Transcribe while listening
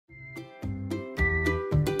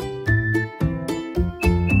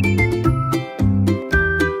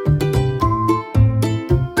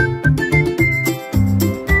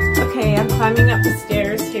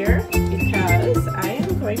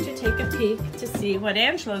to see what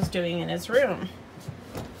Angelo's doing in his room.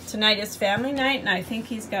 Tonight is family night, and I think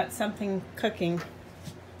he's got something cooking.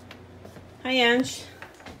 Hi, Ange.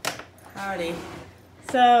 Howdy.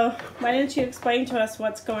 So, why don't you explain to us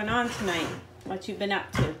what's going on tonight? What you've been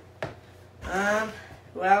up to?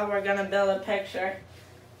 Well, we're gonna build a picture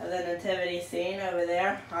of the nativity scene over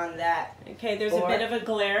there on that. Okay, there's board. a bit of a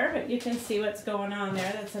glare, but you can see what's going on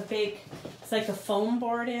there. That's a big, it's like a foam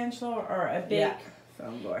board, Angelo, or a big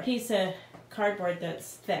foam board. piece of cardboard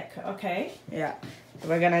that's thick. Okay. Yeah.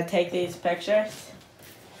 We're gonna take these pictures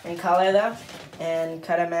and color them and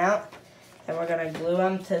cut them out, and we're gonna glue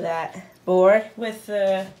them to that board With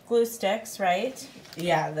the glue sticks, right?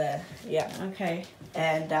 Yeah. Okay.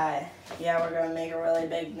 And yeah, we're gonna make a really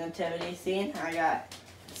big nativity scene. I got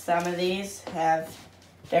some of these have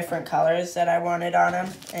different colors that I wanted on them,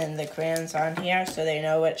 and the crayons on here so they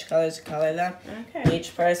know which colors to color them. Okay.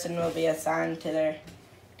 Each person will be assigned to their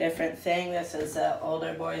different thing. This is the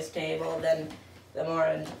older boys table. Then the more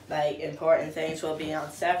important things will be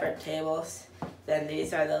on separate tables. Then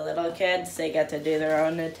these are the little kids. They get to do their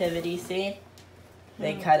own nativity scene.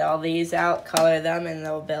 They cut all these out, color them, and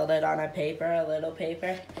they'll build it on a little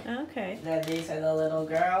paper. Okay. Then these are the little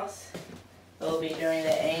girls. They'll be doing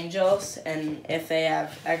the angels, and if they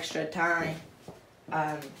have extra time,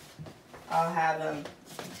 I'll have them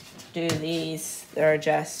do these. They're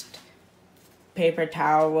just paper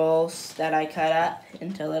towel rolls that I cut up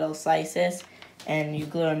into little slices, and you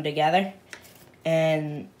glue them together,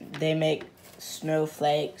 and they make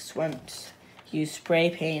snowflakes once you spray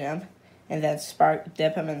paint them, and then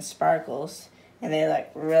dip them in sparkles, and they look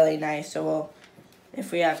really nice. So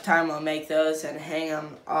if we have time, we'll make those and hang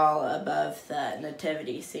them all above the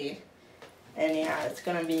nativity scene. And yeah, it's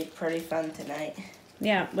gonna be pretty fun tonight.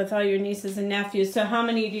 Yeah, with all your nieces and nephews. So how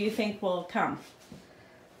many do you think will come?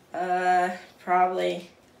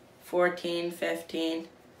 Probably 14, 15.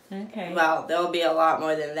 Okay. Well, there'll be a lot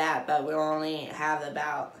more than that, but we'll only have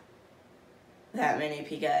about that many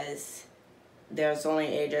because there's only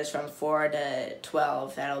ages from 4 to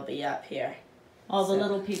 12 that'll be up here. All the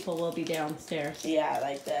little people will be downstairs. Yeah,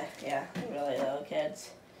 like the really little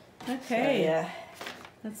kids. Okay. So, yeah.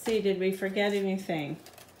 Let's see, did we forget anything?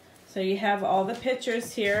 So you have all the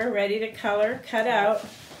pictures here ready to color, cut out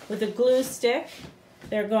with a glue stick.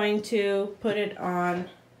 They're going to put it on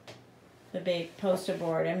the big poster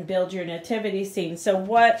board and build your nativity scene. So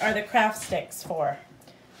what are the craft sticks for?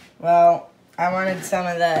 Well, I wanted some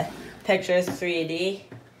of the pictures 3D,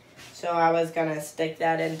 so I was gonna stick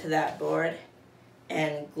that into that board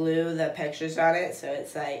and glue the pictures on it so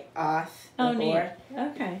it's like off the board. Neat.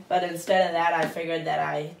 Okay. But instead of that, I figured that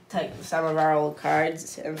I took some of our old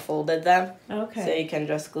cards and folded them. Okay. So you can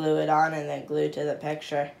just glue it on and then glue to the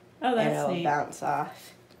picture. Oh, and that's it'll neat. bounce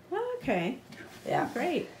off. Okay. Yeah.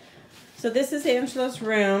 Great. So this is Angelo's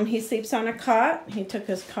room. He sleeps on a cot. He took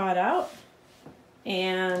his cot out,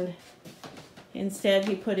 and instead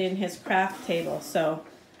he put in his craft table. So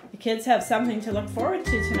the kids have something to look forward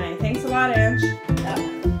to tonight. Thanks a lot, Ange.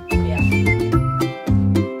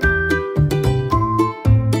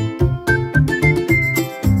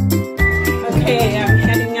 Okay, I'm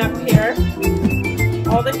heading up here.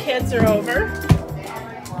 All the kids are over.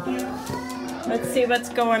 Let's see what's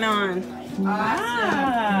going on. Awesome.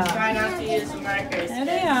 Wow. Try not to use markers. There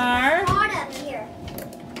they are. Hot up here.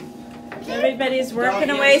 Everybody's working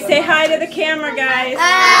away. Say hi to the camera, guys.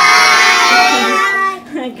 Hi.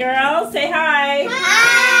 Girls, say hi.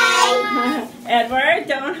 Hi. Edward,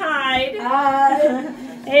 don't hide. Hi.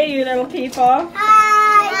 Hey, you little people.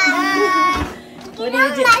 Hi.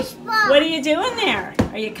 What are you doing there?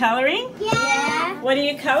 Are you coloring? Yeah. What are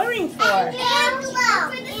you coloring for?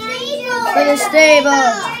 For the stable.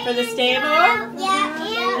 For the stable?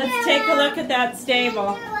 Yeah. Let's take a look at that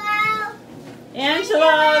stable.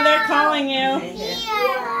 Angelo, they're calling you.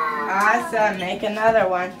 Awesome. Make another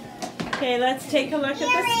one. Okay, let's take a look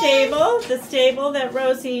at the stable that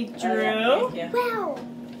Rosie drew. Wow.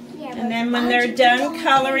 And then when they're done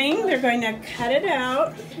coloring, they're going to cut it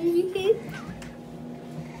out.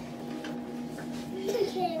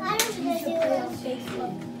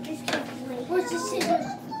 Where's the scissors?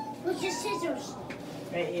 Where's the scissors?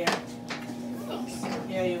 Right here.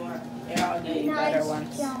 Here you want. Here, I'll get you better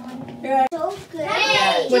ones. So good.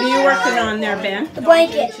 What are you working on there, Ben? The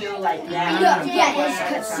blanket. Two like that.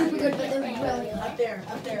 Yeah, it's super good, but they're really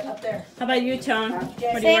Up there. How about you, Tone?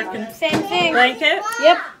 What are you working? Same thing. Blanket?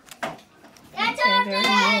 Yep. Okay, very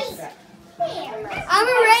nice. I'm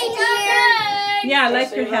a reindeer. Yeah, I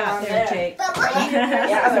like your hat there, Jake.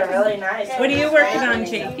 Yeah, they're really nice. What are you working on,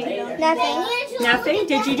 Jakey? Nothing. Nothing?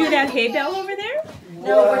 Did you do that hay bale over there?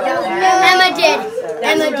 No, we're done. Emma did.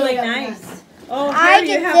 That's Emma really did. nice. Oh, I here you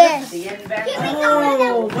did have this. The invent.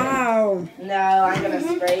 Oh, wow. No, I'm gonna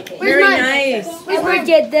spray paint. Very mine? nice. I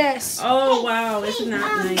did this. Oh, wow. Isn't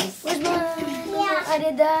that nice? Where's mine? I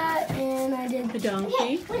did that, and I did. The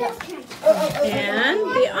donkey. And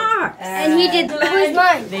the ox. And he did. Where's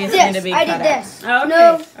mine? These This. need to be I cut did out. this. Okay.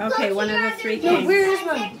 No. Okay, one of the three No, kings. where is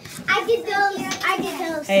mine? I did those. I did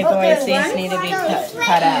those. Hey boys, these need to be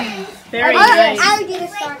cut out. Very nice. I did a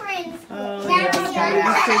star. Oh, yeah. One of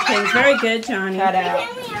the three kings. Very good, Johnny. Cut out.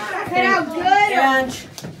 Cut out good. Bunch.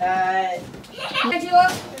 Angelo,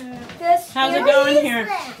 this. How's it going here?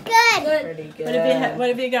 Good. Pretty good. What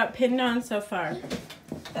have you got pinned on so far?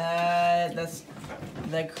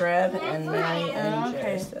 The crib and Mary and Oh,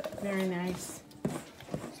 okay. Joseph. Very nice.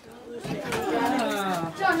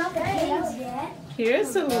 John, not the kids.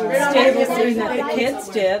 Here's the little stable scene that the kids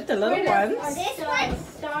did, the little ones. This one.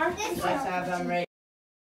 Star. This Let's one. have them right.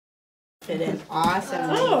 Fit in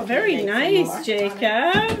awesome. Oh, very nice,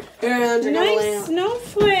 Jacob. Nice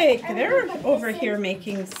snowflake. They're over here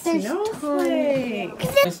making snowflake.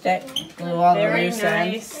 Stick, glue all the Very loose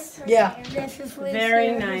ends. nice. Yeah.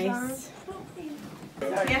 Very nice.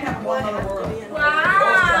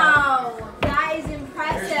 Wow, that is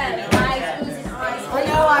impressive. Guys, who's an awesome. Oh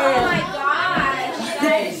my gosh,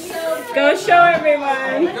 that is so good. Go show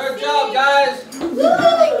everyone. Good job, guys.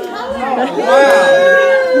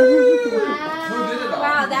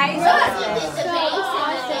 Wow, that is awesome.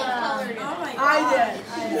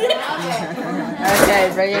 Okay,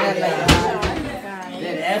 bring it in like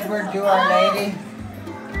Did Edward do Our Lady?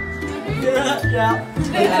 Come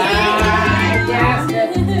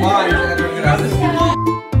on, Edward, get out of this.